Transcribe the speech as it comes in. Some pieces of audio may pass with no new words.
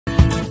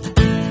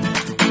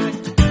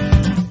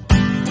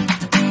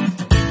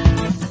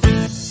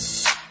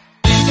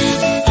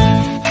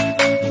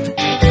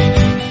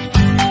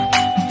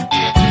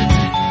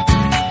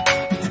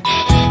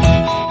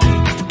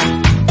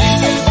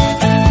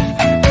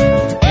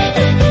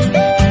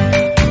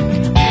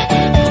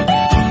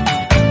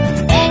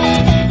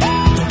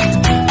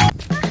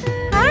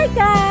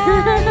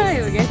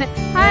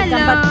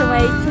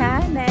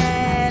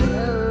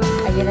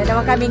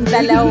kaming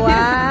dalawa.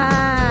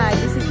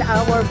 This is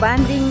our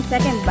banding,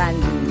 second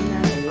banding.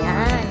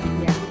 Ayan.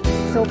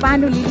 So,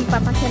 paano lilipat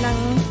pa siya ng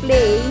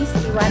place?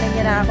 Iwanan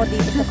niya na ako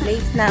dito sa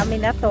place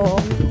namin na to.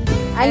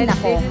 Ay,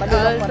 nako.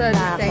 Malulungkot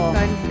na ako.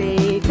 Second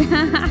date.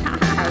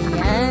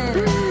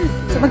 Ayan.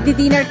 So,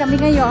 magdi-dinner kami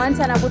ngayon.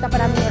 Sana abutan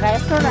pa namin yung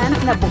restaurant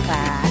na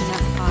bukas.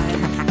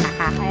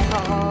 I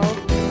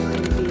hope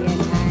it will be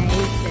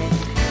nice.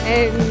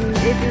 And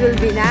it will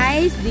be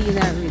nice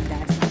dinner with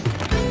us.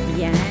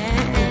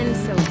 Yan.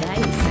 So,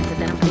 guys, ang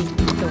ganda ng place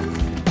dito.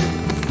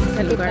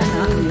 Sa lugar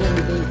na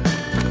ayan.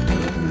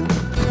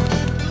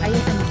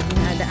 Ayan ang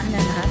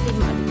dinadaanan natin.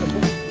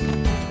 Maalikabok.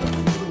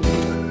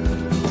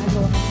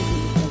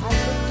 Ano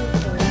kasi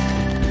dito?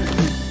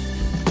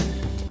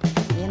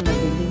 Ayan,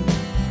 madilim.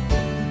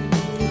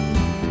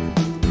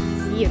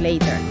 See you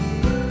later.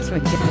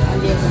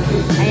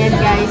 Ayan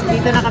guys,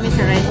 dito na kami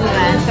sa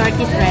restaurant,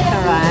 Turkish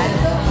restaurant.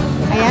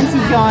 Ayan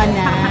si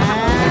Jona.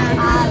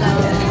 Hello.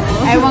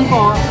 Ewan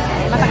ko,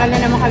 matagal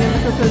na naman kami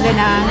masusundan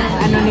ng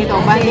ano nito.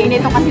 Banding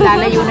nito kasi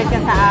lalayo na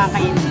siya sa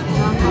akin.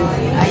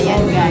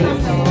 Ayan guys,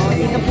 so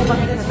dito po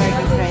kami sa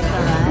Turkish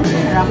restaurant,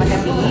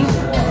 Ramadabi.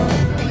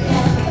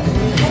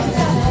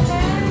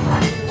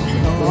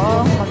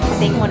 So,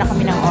 mag-take muna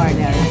kami ng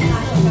order.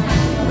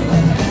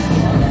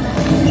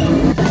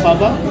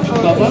 Baba.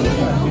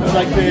 It's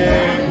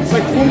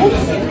like hummus,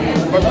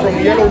 but from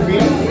yellow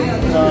beans.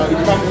 It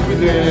comes with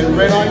the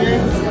red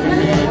onions and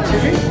the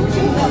chili.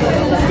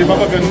 The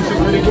baba ganoush is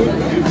really good.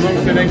 It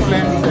runs the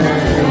eggplants,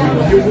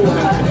 yogurt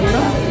and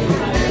tahina.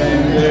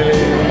 And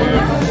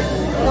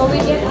So we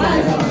get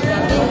this.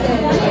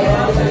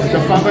 the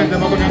fava and the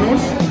baba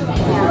ganoush.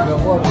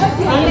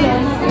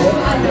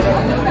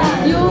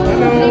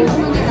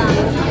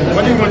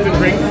 What do you want to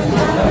drink?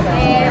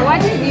 What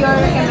is your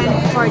recommend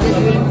for the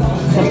drinks?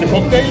 From the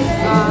cocktails?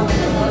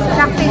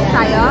 Cocktail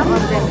tayo.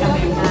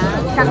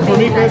 For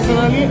me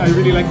personally, I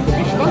really like the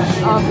fish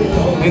Okay.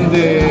 and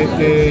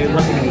the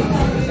ramen.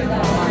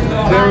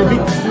 They're a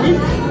bit sweet.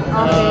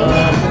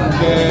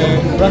 The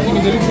ramen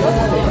is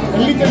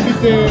a little bit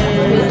bitter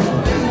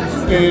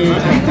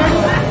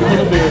because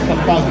of the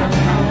campagna.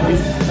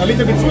 It's a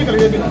little bit sweet, a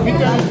little bit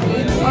bitter.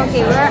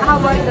 Okay, how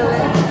about the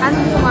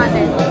anong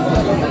sumatin?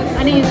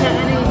 Ano yung ito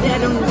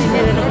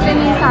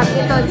yung sabi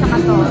ito tsaka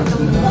to,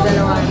 itong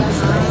dalawa.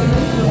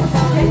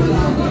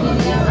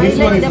 This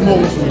one is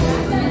more sweet.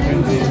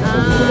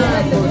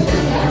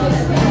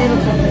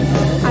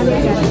 Ano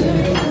yan?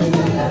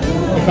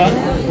 Is that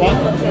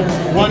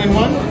one and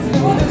one?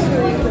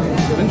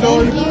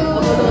 Enjoy. Thank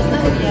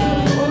you.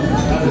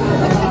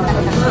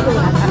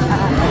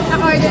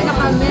 Naka-order na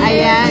kami.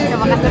 Ayan, so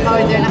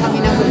makasa-order na kami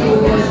ng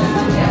food.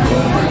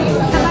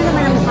 Saka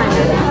naman ang mukha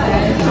na.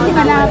 Kasi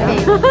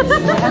malapit.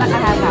 Saka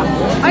nakaharap.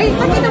 Ay,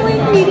 pakita mo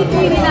yung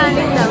tweety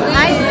namin daw.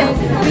 Ay,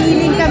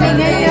 feeling kami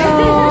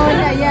ngayon.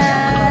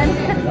 Ayan.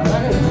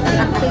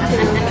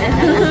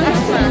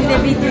 Hindi,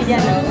 video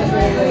yan.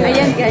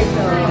 Ayan guys,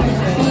 so.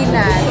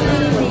 Pinas.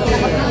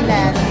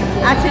 Naka-pinas.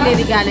 Actually,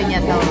 regalo niya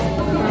to.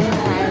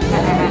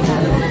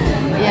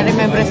 Ayan,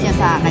 remembrance niya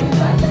sa akin.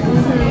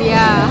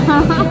 Yeah.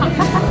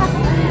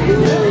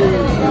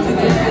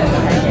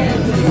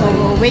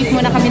 So, wait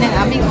muna kami ng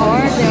aming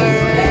order.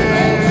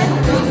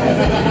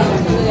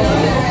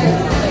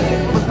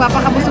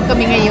 Magpapakabusog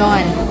kami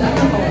ngayon.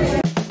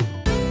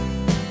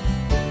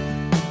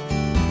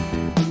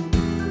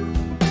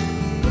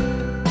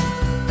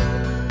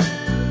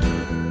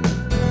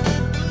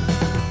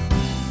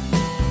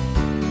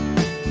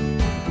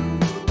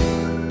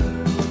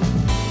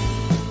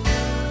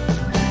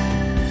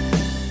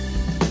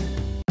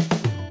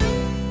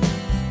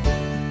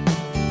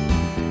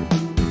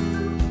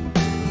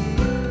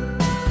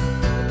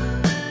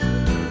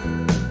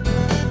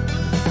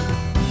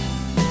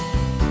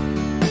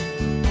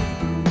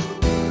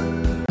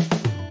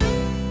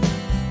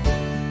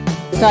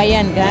 So,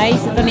 ayan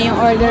guys. Ito na yung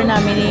order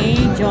namin ni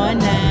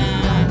Jona.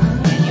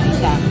 Ayan yung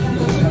isa.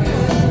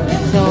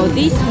 So,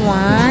 this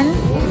one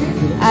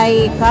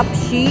ay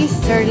kapshi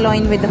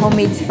sirloin with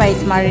homemade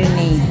spice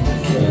marinade.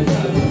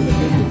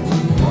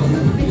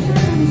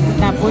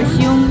 Tapos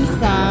yung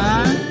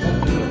isa,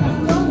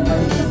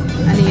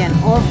 ano yan?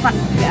 Orfak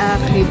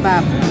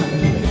kebab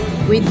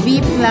with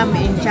beef lamb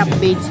and chopped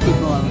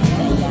vegetables.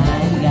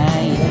 Ayan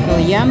guys. So,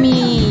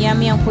 yummy.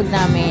 Yummy ang food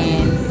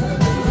namin.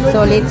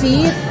 So, let's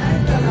eat.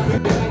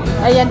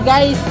 Ayan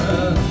guys,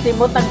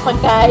 simot ang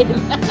pagkain.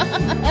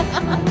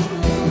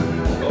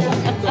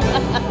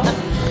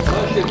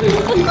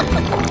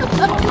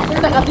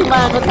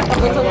 Nakasimangot sa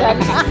kabusugan.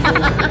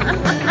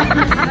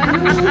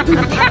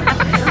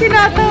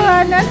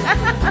 Tinatawanan.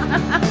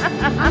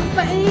 Ang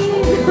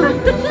pait.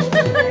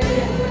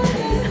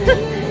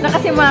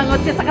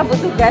 Nakasimangot siya sa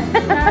kabusugan.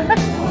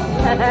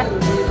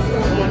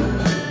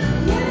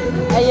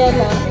 Ayan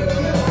o.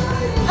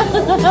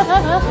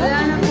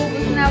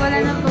 Wala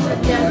nang pupot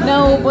dyan.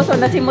 Naubos o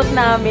nasimot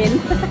namin.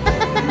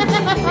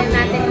 Tignan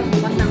natin kung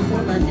bukas ng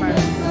pupot para.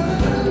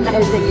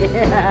 Ay, sige.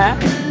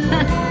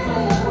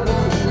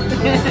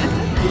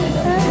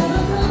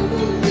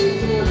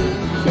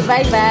 Si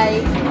bye-bye.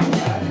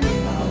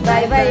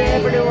 Bye-bye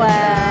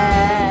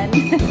everyone.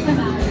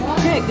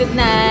 Good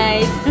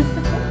night.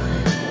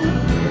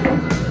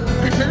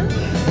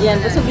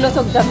 Yan,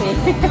 busog-lusog kami.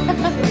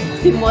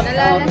 Simot.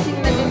 Nalalasing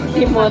na din po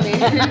Simot. kami.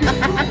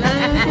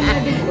 Nalalasing na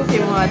din po.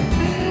 Simot.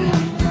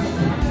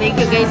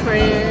 Thank you guys for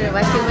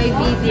watching my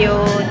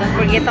video. Don't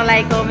forget to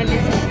like, comment,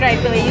 and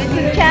subscribe to my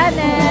YouTube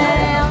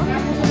channel.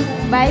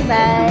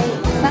 Bye-bye.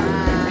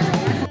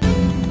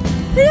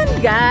 Ayan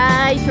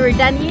guys, we're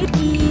done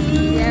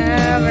eating.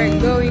 Yeah, we're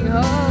going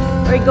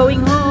home. We're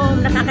going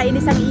home.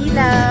 Nakakainis ang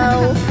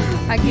ilaw.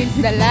 Against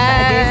the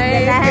light. Against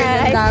the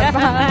light. Ganda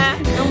pa.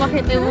 Nung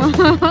makita mo,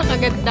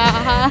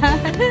 kagandahan.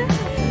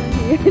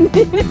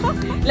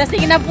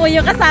 Lasing na po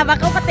yung kasama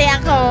ko, pati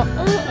ako.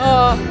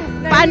 Oh,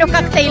 paano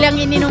cocktail ang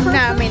ininom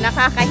namin?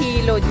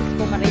 Nakakahilo. Diyos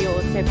ko, Maria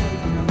Joseph.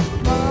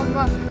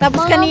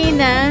 Tapos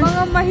kanina,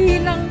 mga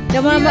mahinang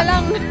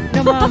lang.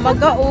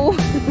 namamagao.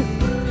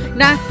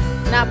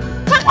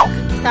 Pak!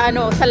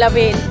 Sa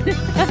labin.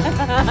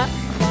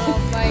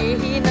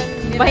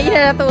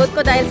 Mahina na tuhod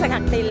ko dahil sa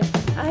cocktail.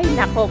 Ay,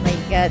 nako, my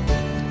God.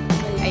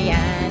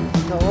 Ayan.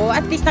 So,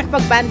 at least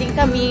nakapag-banding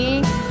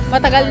kami.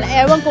 Matagal na,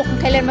 ewan ko kung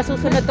kailan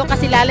masusunod to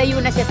kasi lalayo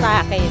na siya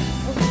sa akin.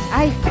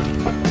 Ay!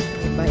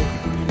 Bye.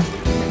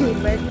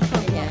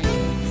 Ayan.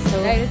 So,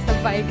 Dahil sa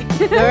bike.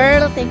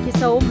 girl, thank you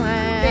so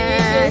much.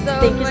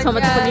 Thank you so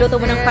much sa pagluto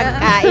mo ng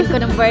pagkain ko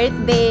ng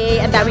birthday.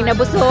 Ang daming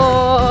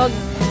nabusog.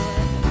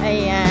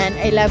 Ayan.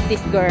 I love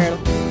this girl.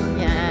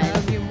 Ayan.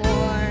 Love you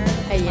more.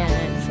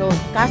 Ayan. So,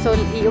 kaso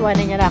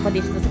iiwanan niya na ako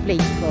dito sa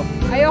place ko.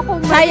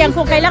 Ayokong malis. Sayang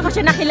kung kailan ko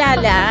siya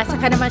nakilala,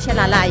 saka naman siya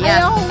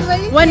lalaya. Ayokong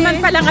malis. 1 month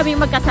pa lang kami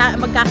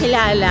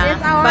magkakilala.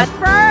 It's our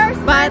first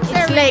But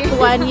it's birthday. like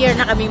 1 year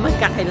na kami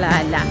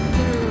magkakilala.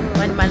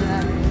 1 month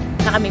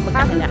na kami Happy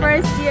magkakilala.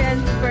 first year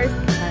and first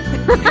month.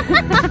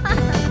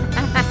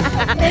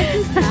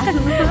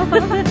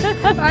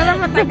 Para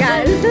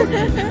matagal.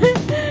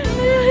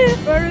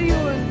 Pero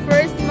yun,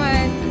 first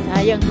month,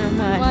 Sayang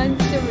naman.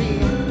 monthsary.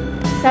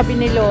 Sabi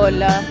ni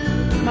Lola,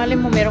 mali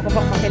mo meron ko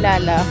pang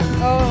makilala.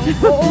 Oh,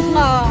 oo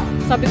nga.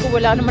 Sabi ko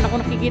wala naman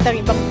ako nakikita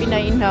ng ibang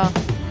Pinay na.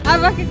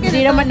 Bakit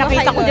Hindi naman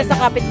nakita ko dyan sa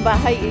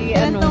kapitbahay.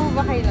 Ilan taong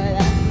ba kay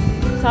Lola?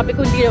 Sabi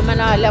ko hindi naman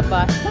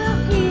nalabas.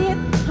 Bakit?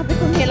 Sabi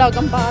ko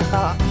nilagang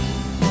bata.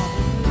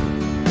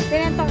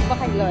 Ilan taong ba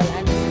kay Lola?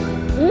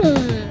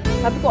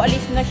 Sabi ko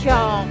alis na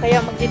siya.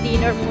 Kaya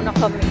magdi-dinner muna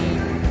kami.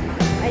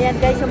 Ayan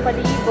guys, yung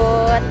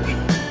palibot.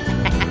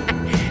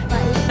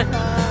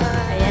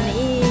 Ayan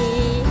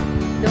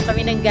doon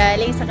kami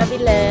nanggaling sa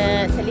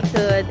kabila, sa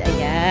likod.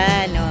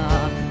 Ayan,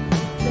 oh.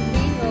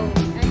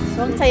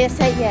 So, ang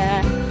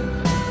saya-saya.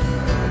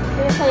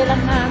 Saya-saya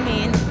lang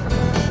namin.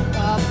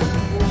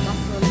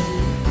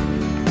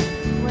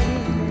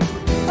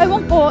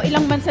 Ewan ko,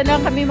 ilang months na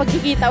kami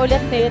magkikita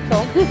ulit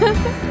nito.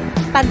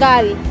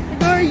 Tagal.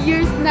 4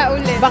 years na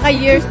ulit. Baka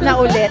years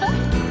na ulit.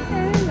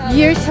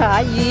 Years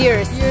ha?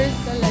 Years. Years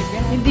talaga.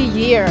 Hindi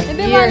year.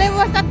 Hindi Years. malay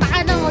mo sa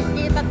taka na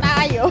magkita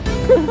tayo.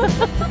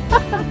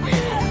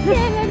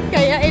 Kailan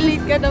kaya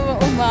elite ka naman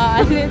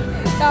umaalit?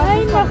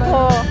 Ay,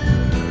 nako.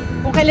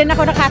 Kung kailan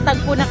ako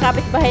nakatagpo ng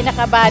kapitbahay na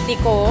kabady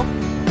ko,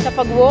 sa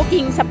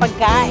pag-walking, sa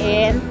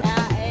pagkain,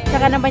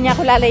 saka naman niya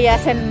ako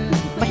lalayasan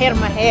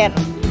maher-maher.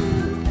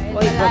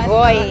 Oy,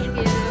 boy.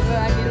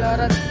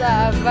 Lorot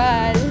sa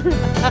abal.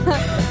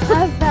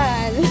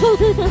 Abal.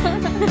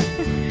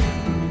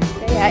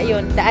 Kaya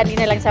yun, daanin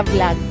na lang sa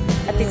vlog.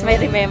 At least may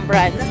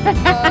remembrance.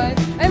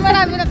 Ay,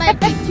 marami na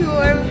tayong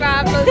picture.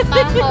 Magkakapunta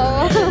ako.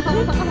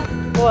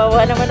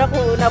 Wawa naman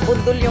ako,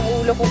 nabundol yung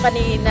ulo ko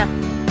kanina.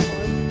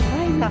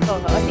 Ay, nako.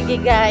 O,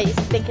 sige guys,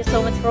 thank you so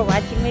much for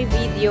watching my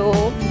video.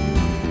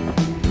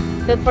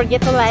 Don't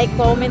forget to like,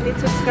 comment, and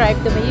subscribe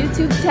to my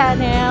YouTube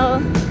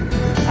channel.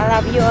 I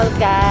love you all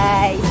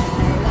guys.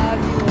 I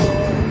love you.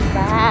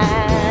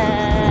 Bye.